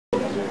I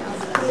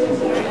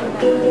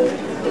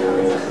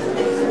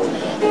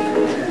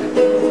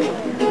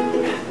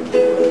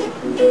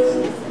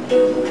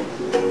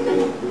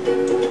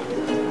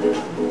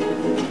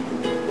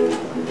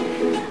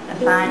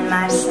find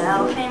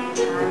myself in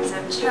times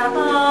of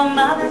trouble.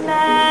 Mother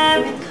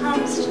Mary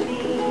comes to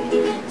me,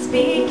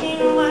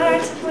 speaking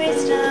words of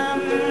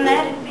wisdom,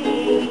 let it be.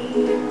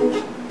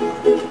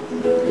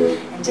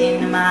 And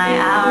in my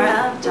hour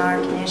of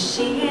darkness,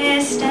 she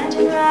is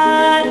standing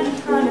right in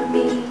front of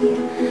me,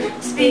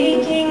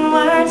 speaking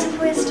words of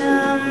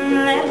wisdom,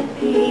 let it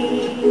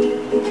be.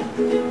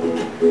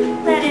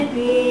 Let it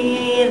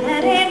be,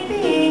 let it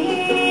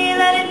be,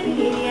 let it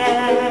be,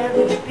 yeah,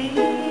 let it be.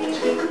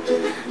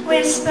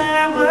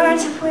 Whisper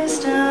words of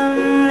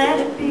wisdom, let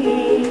it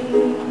be.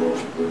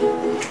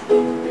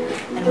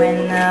 And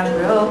when the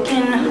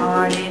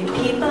broken-hearted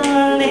people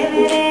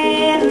living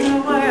in the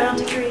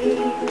world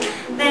agree,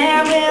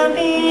 there will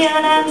be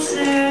an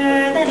answer,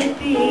 let it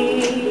be.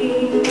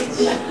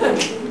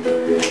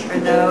 For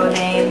though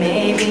they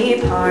may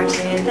be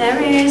parted,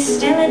 there is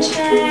still a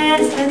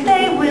chance that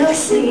they will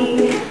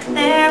see.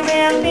 There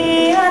will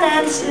be an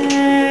answer,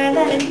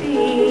 let it be.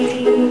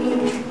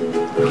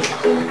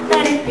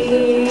 Let it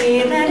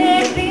be, let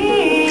it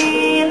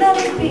be, let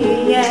it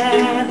be,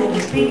 yeah, let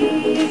it be.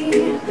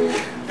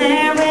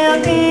 There will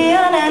be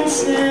an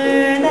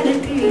answer, let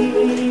it be.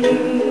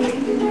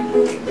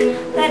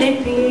 Let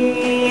it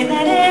be,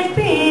 let it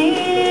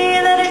be,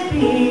 let it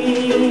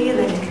be,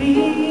 let it be.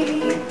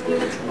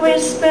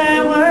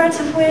 Whisper words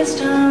of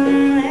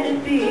wisdom, let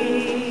it be.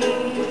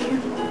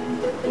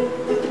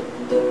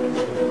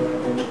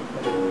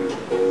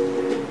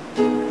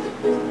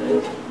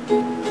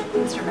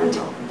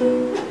 Instrumental.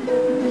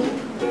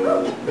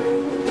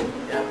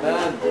 Yeah,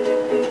 man.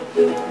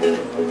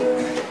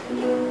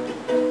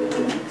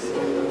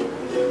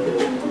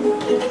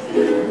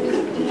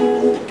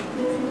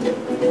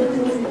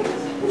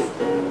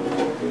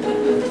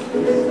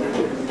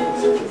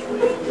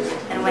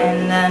 And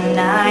when the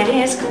night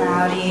is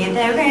cloudy,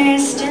 there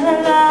is still a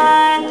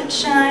light that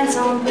shines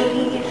on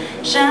me.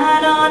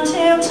 Shine on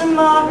till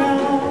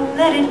tomorrow,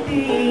 let it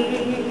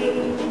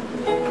be.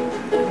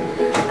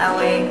 I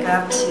wake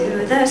up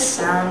to the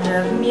sound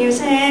of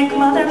music.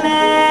 Mother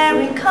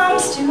Mary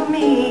comes to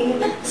me,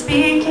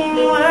 speaking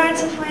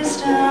words of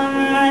wisdom,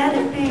 let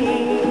it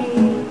be.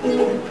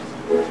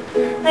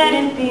 Let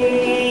it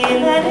be,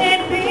 let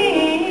it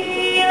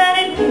be, let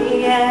it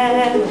be, yeah,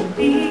 let it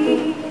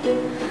be.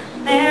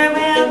 There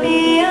will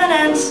be an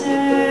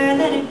answer,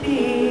 let it be.